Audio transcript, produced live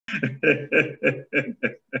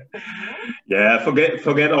Yeah,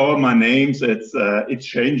 forget all my names. It's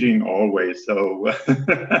changing always. So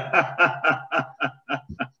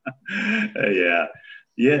yeah,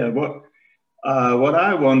 yeah. What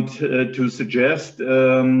I want to suggest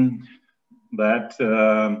that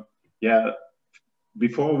yeah,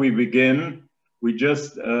 before we begin, we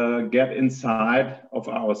just get inside of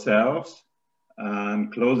ourselves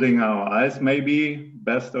and closing our eyes, maybe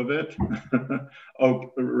best of it.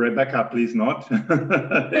 Oh, Rebecca, please not,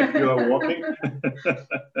 if you are walking.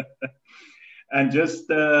 And just,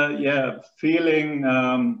 yeah, feeling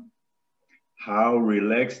how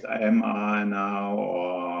relaxed am I now,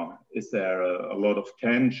 or is there a lot of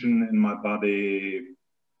tension in my body?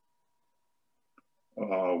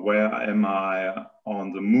 Where am I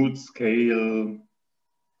on the mood scale?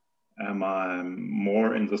 Am I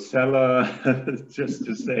more in the cellar, just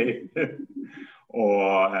to say,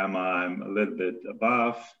 or am I a little bit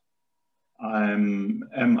above? Am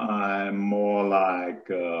I more like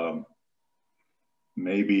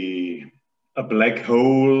maybe a black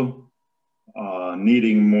hole,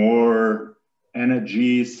 needing more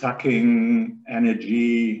energy, sucking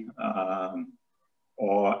energy,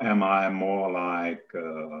 or am I more like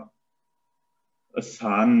a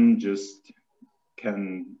sun, just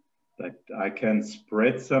that I can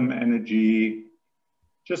spread some energy?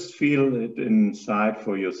 Just feel it inside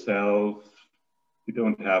for yourself. You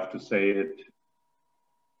don't have to say it.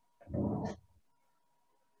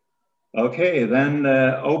 Okay, then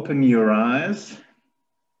open your eyes.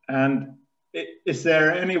 And is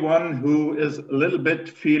there anyone who is a little bit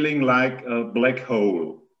feeling like a black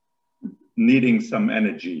hole, needing some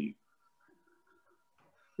energy?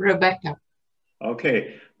 Rebecca.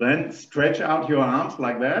 Okay, then stretch out your arms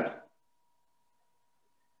like that.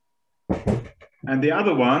 And the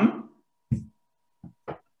other one,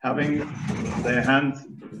 having their hands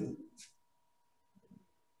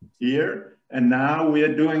here. And now we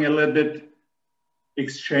are doing a little bit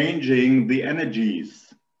exchanging the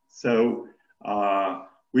energies. So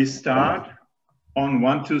we start on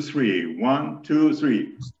 1, 2, 3. 1, 2,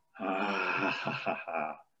 3.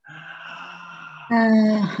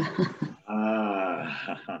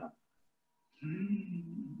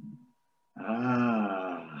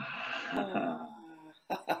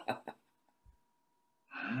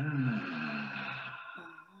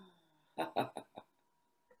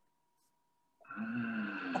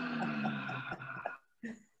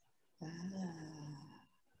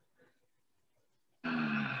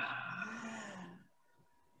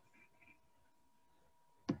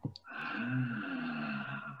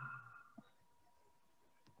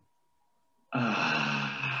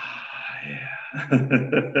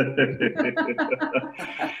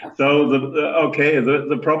 So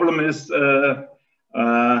the problem is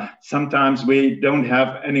sometimes we don't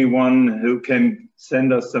have anyone who can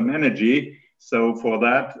send us some energy. So for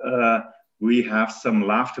that we have some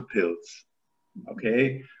laughter pills.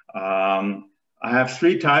 Okay, I have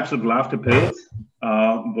 3 types of laughter pills.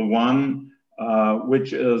 The one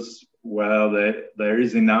which is, well, there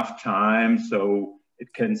is enough time, so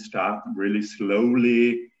it can start really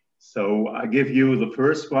slowly. So I give you the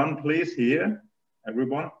first one, please, here,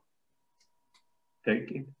 everyone.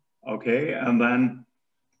 Take it. Okay, and then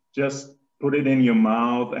just put it in your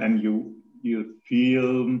mouth and you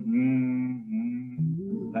feel,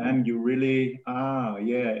 and you really,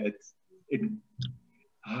 yeah,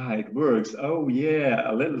 it works. Oh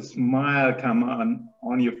yeah, a little smile come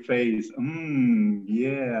on your face.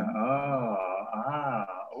 Yeah,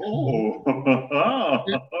 oh.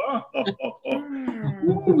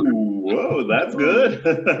 Ooh, whoa, that's good.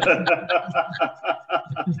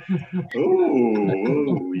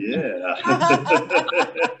 Oh, yeah.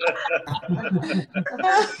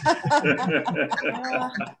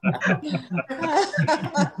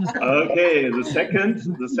 Okay, the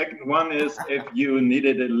second one is if you need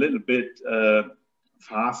it a little bit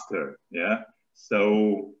faster, yeah.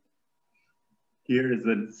 So here is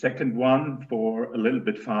the second one for a little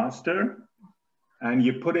bit faster, and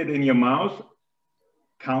you put it in your mouth,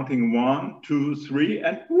 counting 1, 2, 3,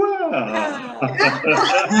 and wow!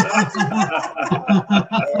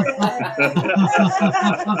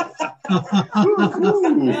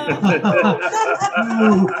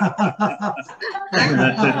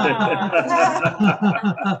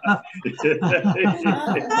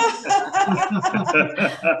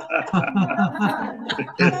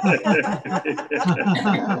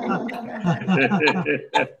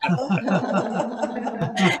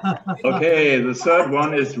 Okay, the third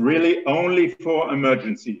one is really only for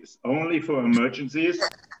emergencies. Only for emergencies,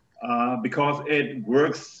 because it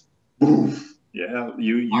works. Poof, yeah,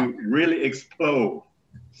 you really explode.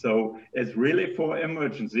 So it's really for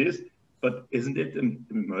emergencies, but isn't it an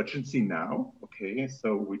emergency now? Okay,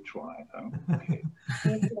 so we try. Okay.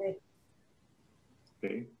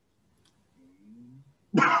 Okay.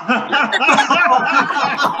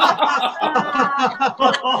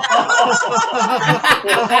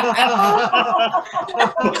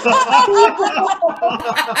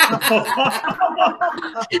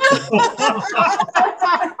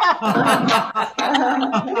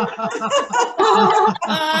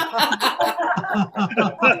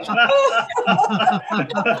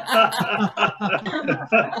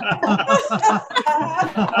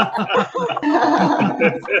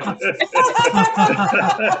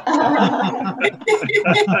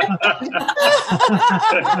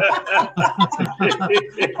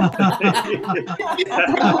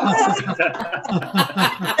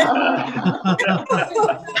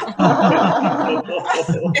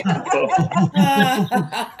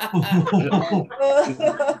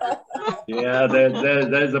 Yeah,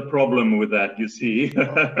 there's a problem with that, you see. So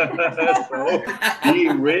be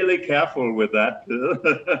really careful with that. You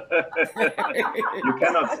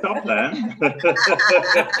cannot stop them.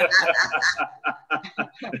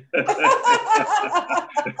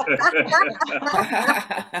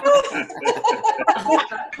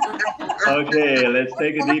 Okay, let's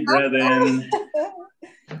take a deep breath in.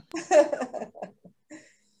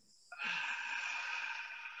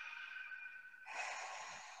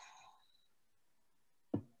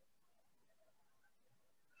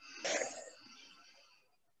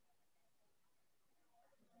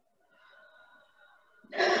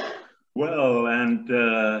 Well, and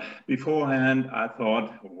beforehand, I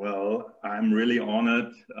thought, well, I'm really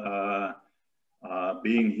honored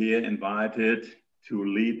being here, invited to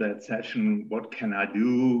lead that session. What can I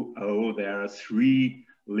do? Oh, there are 3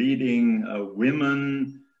 leading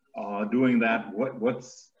women doing that. What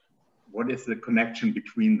is the connection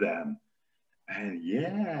between them? And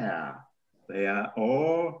yeah, they are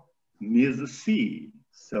all near the sea.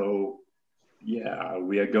 So yeah,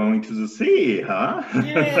 we are going to the sea, huh?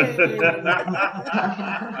 Yay.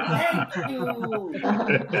 Thank you.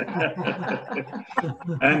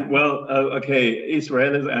 And well, okay,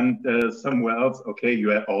 Israelis and somewhere else, okay,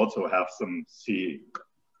 you also have some sea,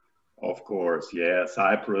 of course, yeah,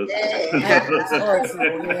 Cyprus.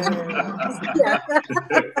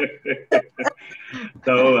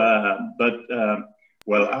 So,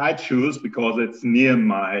 well, I choose because it's near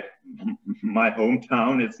my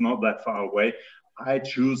hometown. It's not that far away. I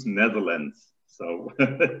choose Netherlands. So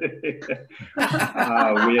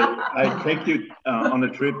I take you on a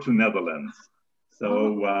trip to Netherlands.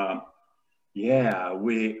 So yeah,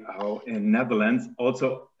 we are in Netherlands.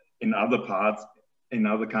 Also in other parts, in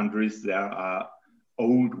other countries, there are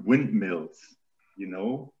old windmills, you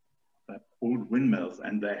know, that old windmills,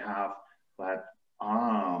 and they have that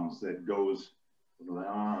arms that goes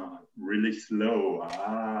really slow.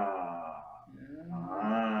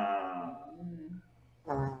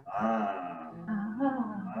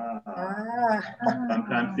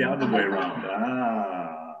 Sometimes the other way around.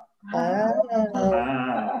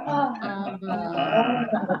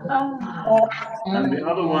 And the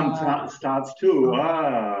other one starts too.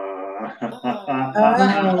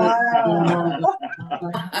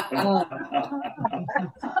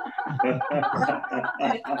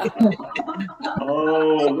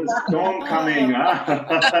 Oh, the storm coming.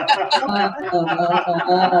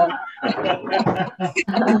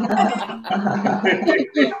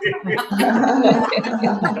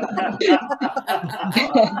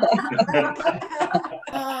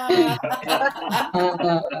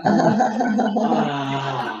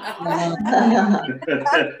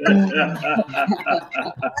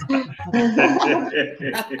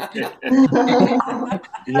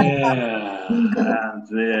 Yeah, and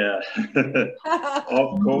there.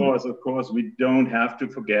 Of course, we don't have to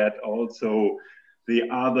forget also the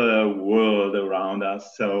other world around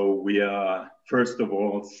us. So we are, first of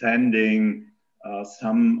all, sending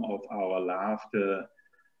some of our laughter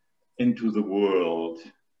into the world.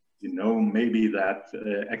 You know, maybe that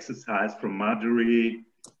exercise from Marjorie,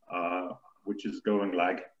 which is going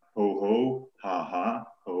like ho ho, ha ha,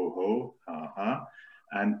 ho ho, ha ha,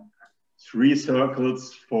 and 3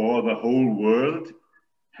 circles for the whole world: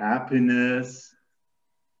 happiness,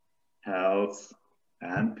 health,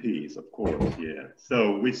 and peace, of course, yeah.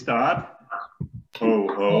 So we start. Ho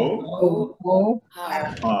ho, Ho, ho,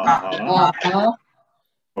 ha ha,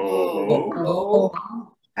 ho ho, ha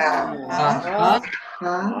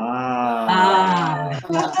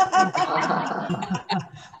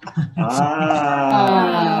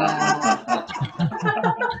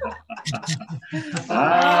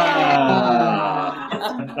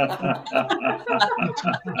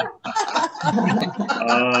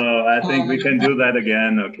Oh, I think we can do that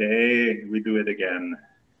again, okay? We do it again.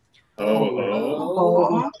 Ho,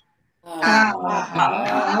 ho.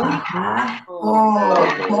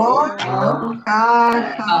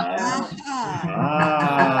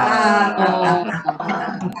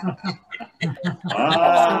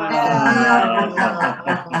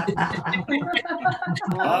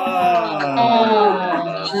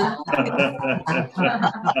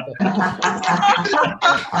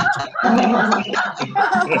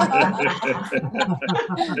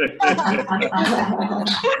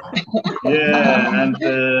 Yeah, and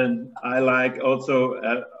I like also,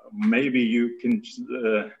 maybe you can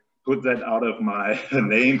put that out of my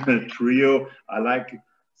name, trio. I like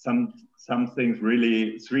some things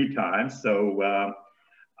really 3 times. So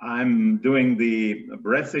I'm doing the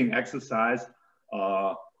breathing exercise,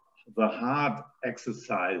 the heart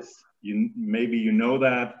exercise. Maybe you know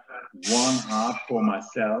that, 1 heart for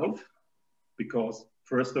myself, because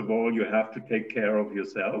first of all, you have to take care of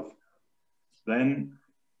yourself. Then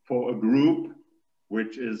for a group,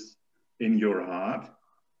 which is in your heart.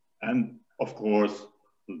 And of course,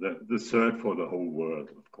 the third for the whole world,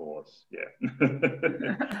 of course, yeah.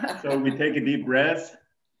 So we take a deep breath,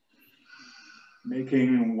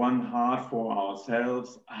 making 1 heart for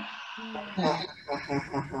ourselves.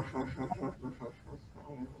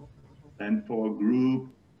 And for a group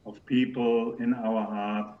of people in our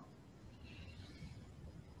heart.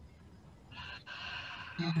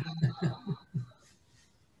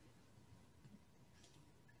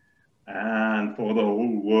 And for the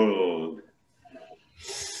whole world.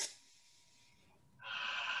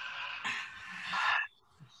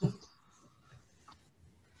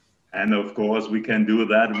 And of course, we can do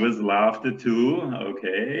that with laughter too,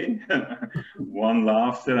 okay? 1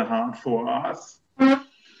 laughter heart for us.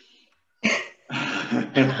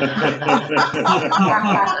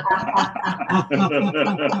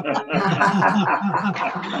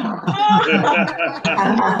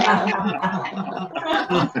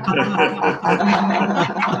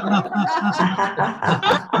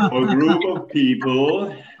 A group of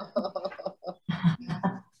people.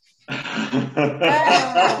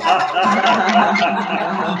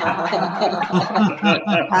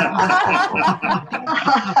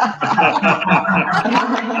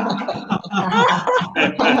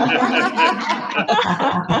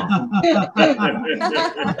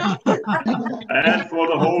 And for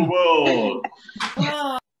the whole world.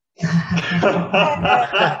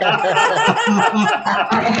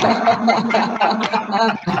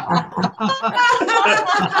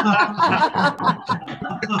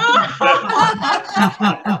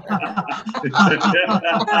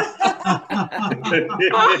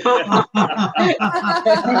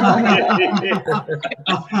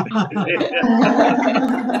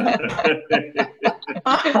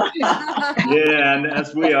 Yeah, and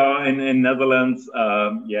as we are in Netherlands,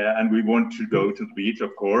 yeah, and we want to go to the beach,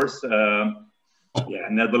 of course. Yeah,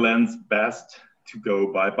 Netherlands, best to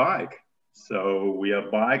go by bike. So we are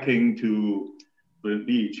biking to the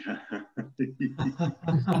beach.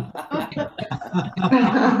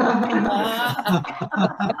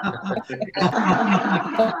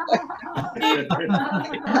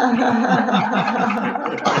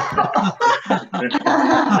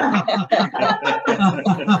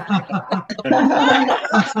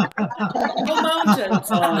 Mountains.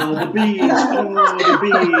 Oh, the beach. Oh, the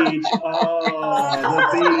beach.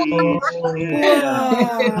 Oh, the beach.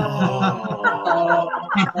 Yeah. Oh,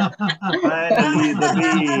 finally, the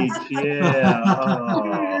beach. Yeah. Oh.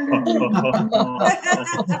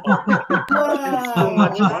 So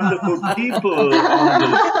much wonderful people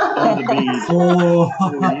on the beach. Oh,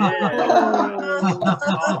 yeah.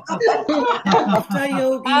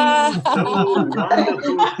 Yogi. So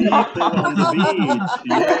wonderful people on the beach.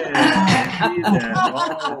 Yeah, I see them.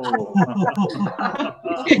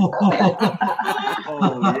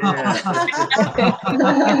 Oh, yeah.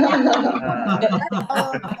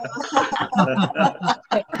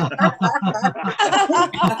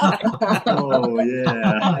 Oh,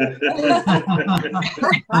 yeah.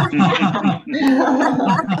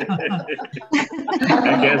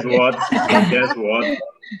 And guess what?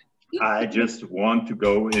 I just want to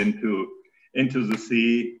go into the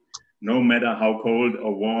sea, no matter how cold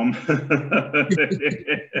or warm.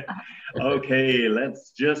 Okay,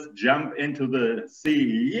 let's just jump into the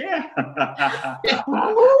sea. Yeah.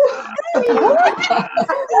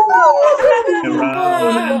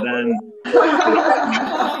 Around and then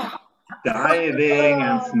diving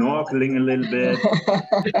and snorkeling a little bit.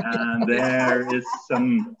 And there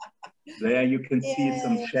you can see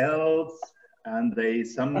some shells. and they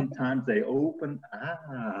sometimes they open.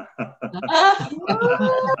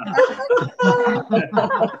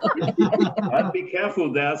 But be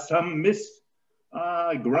careful, there are some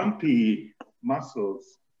grumpy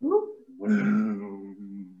muscles.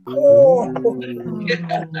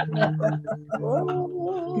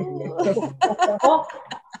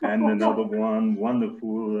 And another one,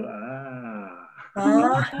 wonderful.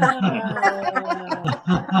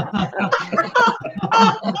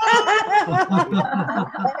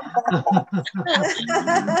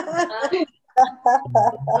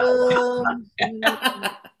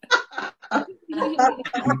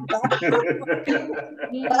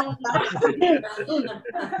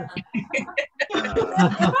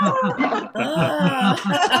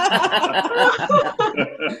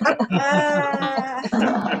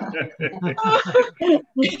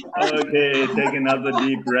 Okay, take another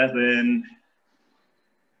deep breath in.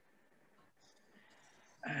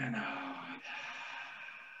 And out.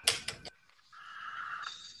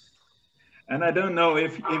 And I don't know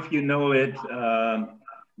if you know it,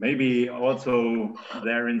 maybe also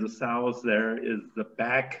there in the south, there is the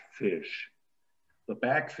bagfish. The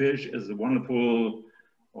bagfish is a wonderful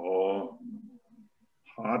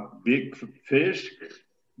hard, big fish,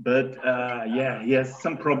 but yeah, he has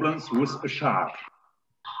some problems with a shark.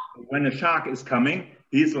 When a shark is coming,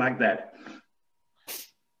 he's like that.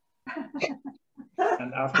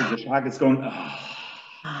 And after the shark is gone,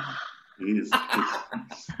 he's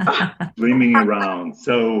swimming around.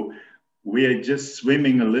 So we're just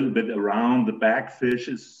swimming a little bit around. The bagfish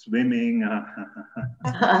is swimming.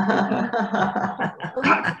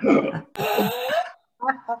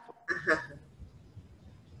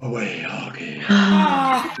 Away, okay.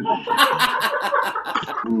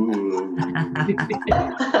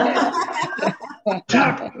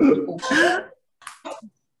 Tap.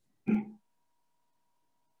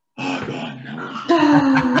 Oh, God, no.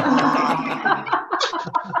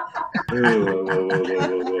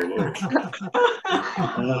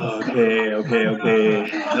 Okay.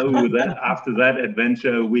 Oh, after that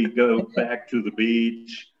adventure, we go back to the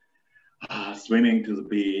beach, swimming to the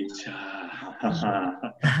beach. Okay.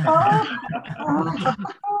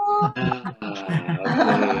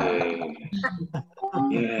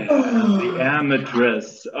 Yeah, the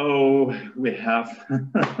amethyst. Oh, we have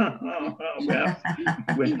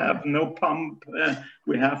no pump.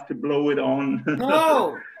 We have to blow it on.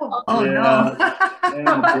 No. Oh, yeah,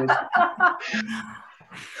 no.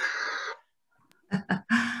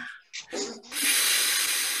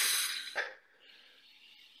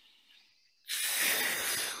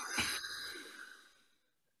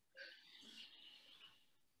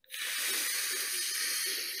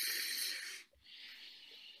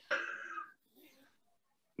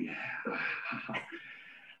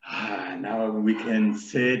 Now we can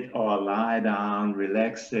sit or lie down,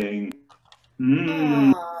 relaxing.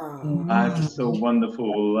 Life is so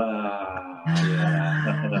wonderful.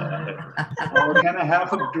 Yeah. Oh, can I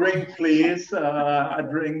have a drink, please? A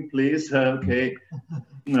drink, please. Okay.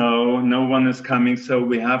 No one is coming, so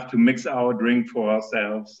we have to mix our drink for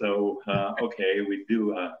ourselves. So, okay, we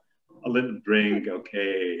do a little drink.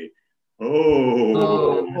 Okay. Oh.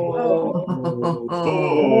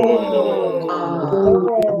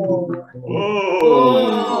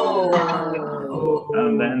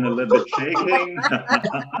 And then a little bit shaking.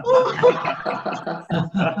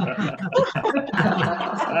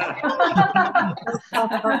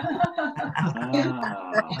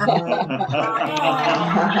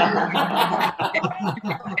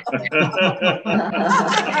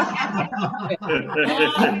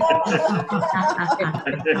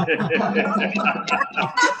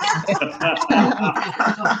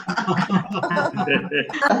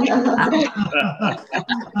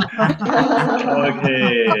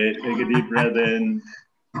 Okay, take a deep breath in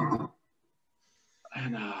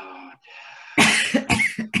and out.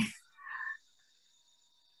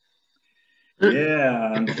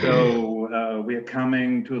 Yeah, and so we are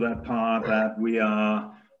coming to that part that we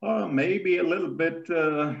are maybe a little bit,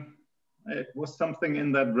 it was something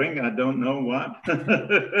in that ring, I don't know what.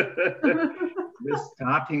 We're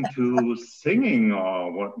starting to singing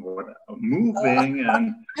or what moving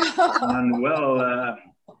and well,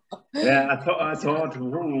 yeah, I thought,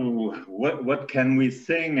 ooh, what can we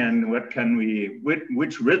sing and what can we,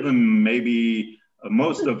 which rhythm maybe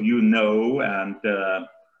most of you know, and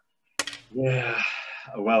yeah,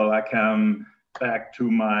 well, I come back to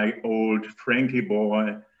my old Frankie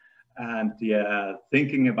boy and yeah,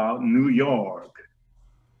 thinking about New York.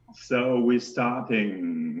 So we're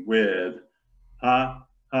starting with ha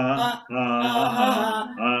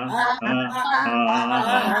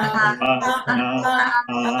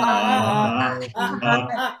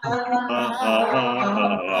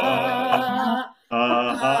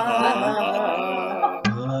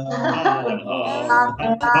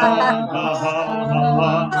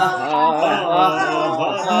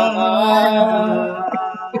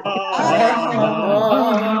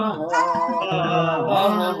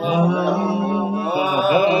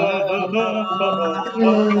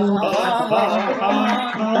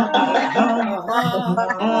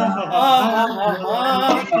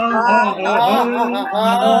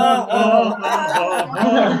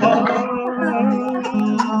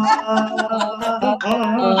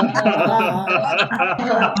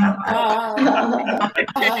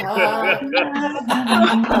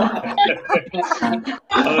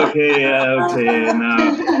Okay, now.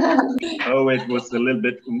 Oh, it was a little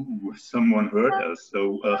bit, ooh, someone hurt us,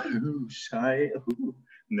 so shy. Ooh,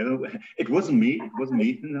 no, it wasn't me, no.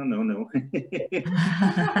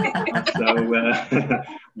 So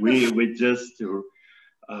we just,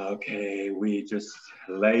 okay, we just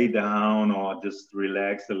lay down or just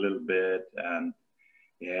relax a little bit, and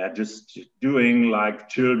yeah, just doing like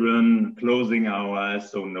children, closing our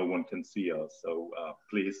eyes so no one can see us. So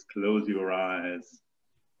please close your eyes.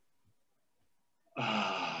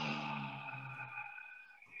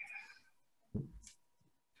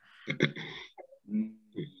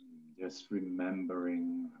 Just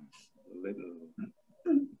remembering a little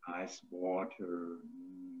ice water.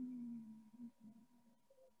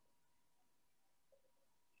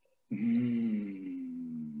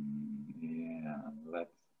 Yeah, let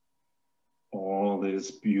all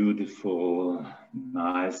this beautiful,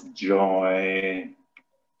 nice joy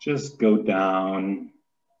just go down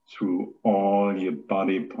through all your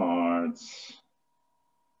body parts,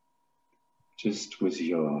 just with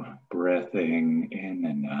your breathing in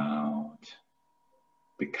and out,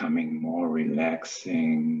 becoming more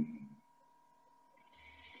relaxing.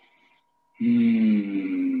 Yeah.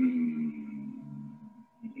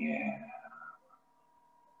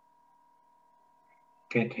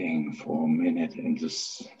 Getting for a minute into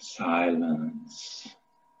silence.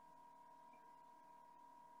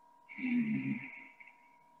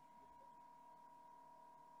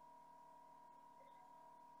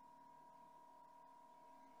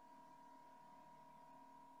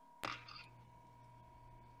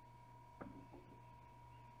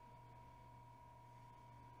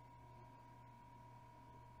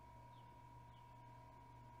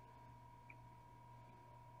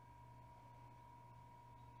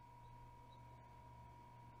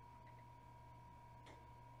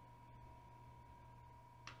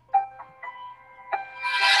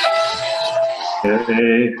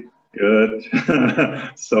 Okay, good.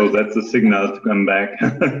 So that's a signal to come back.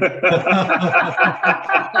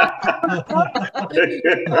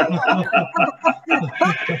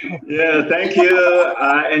 Yeah, thank you.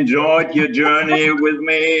 I enjoyed your journey with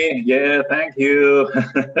me. Yeah, thank you.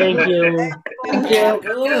 Thank you. Sehr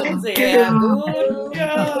gut,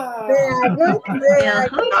 sehr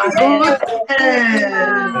gut.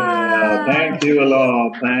 Yeah, thank you a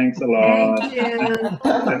lot. Thanks a lot. Thank you.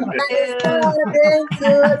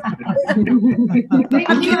 Thank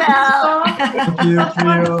you, Al. Thank you,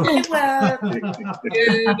 Trio.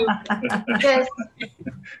 Yes,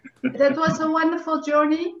 that was a wonderful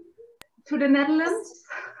journey to the Netherlands.